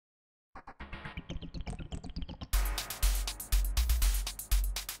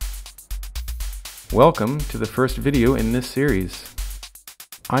Welcome to the first video in this series.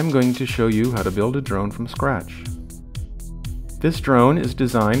 I'm going to show you how to build a drone from scratch. This drone is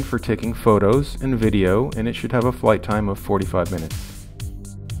designed for taking photos and video, and it should have a flight time of 45 minutes.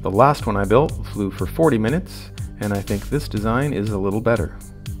 The last one I built flew for 40 minutes, and I think this design is a little better.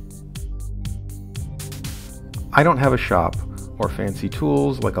 I don't have a shop or fancy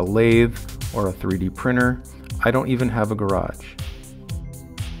tools like a lathe or a 3D printer. I don't even have a garage.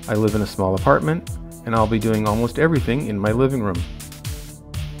 I live in a small apartment, and I'll be doing almost everything in my living room.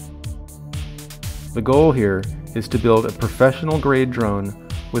 The goal here is to build a professional grade drone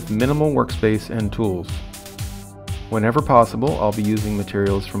with minimal workspace and tools. Whenever possible, I'll be using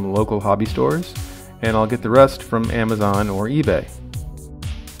materials from local hobby stores, and I'll get the rest from Amazon or eBay.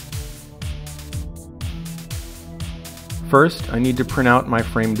 First, I need to print out my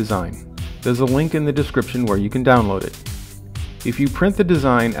frame design. There's a link in the description where you can download it. If you print the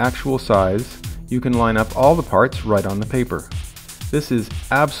design actual size, you can line up all the parts right on the paper. This is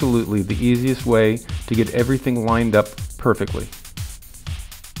absolutely the easiest way to get everything lined up perfectly.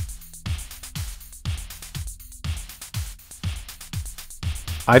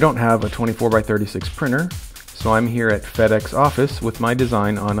 I don't have a 24x36 printer, so I'm here at Fedex Office with my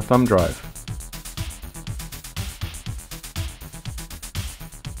design on a thumb drive.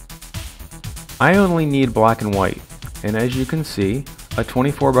 I only need black and white, and as you can see, a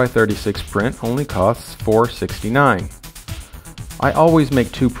 24x36 print only costs $4.69. I always make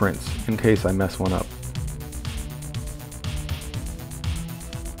two prints in case I mess one up.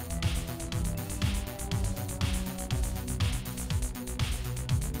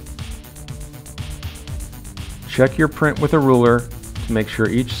 Check your print with a ruler to make sure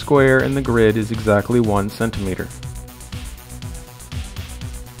each square in the grid is exactly 1 centimeter.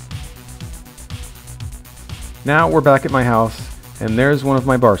 Now we're back at my house, and there's one of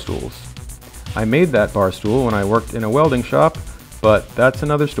my bar stools. I made that bar stool when I worked in a welding shop, but that's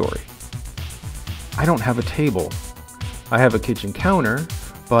another story. I don't have a table. I have a kitchen counter,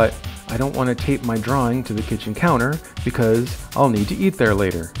 but I don't want to tape my drawing to the kitchen counter because I'll need to eat there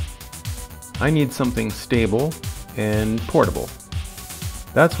later. I need something stable and portable.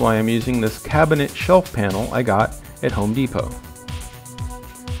 That's why I'm using this cabinet shelf panel I got at Home Depot.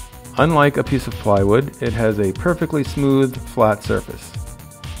 Unlike a piece of plywood, it has a perfectly smooth, flat surface.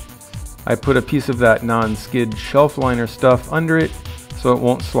 I put a piece of that non-skid shelf liner stuff under it so it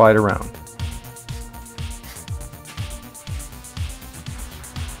won't slide around.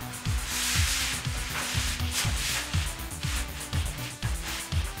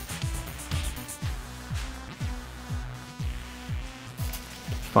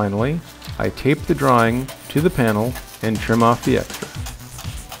 Finally, I tape the drawing to the panel and trim off the extra.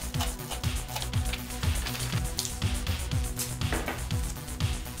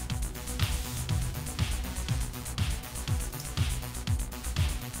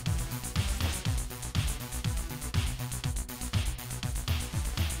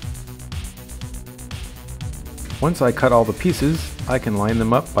 Once I cut all the pieces, I can line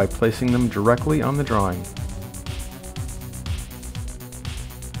them up by placing them directly on the drawing.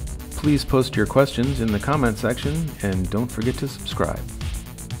 Please post your questions in the comment section and don't forget to subscribe.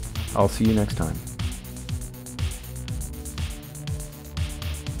 I'll see you next time.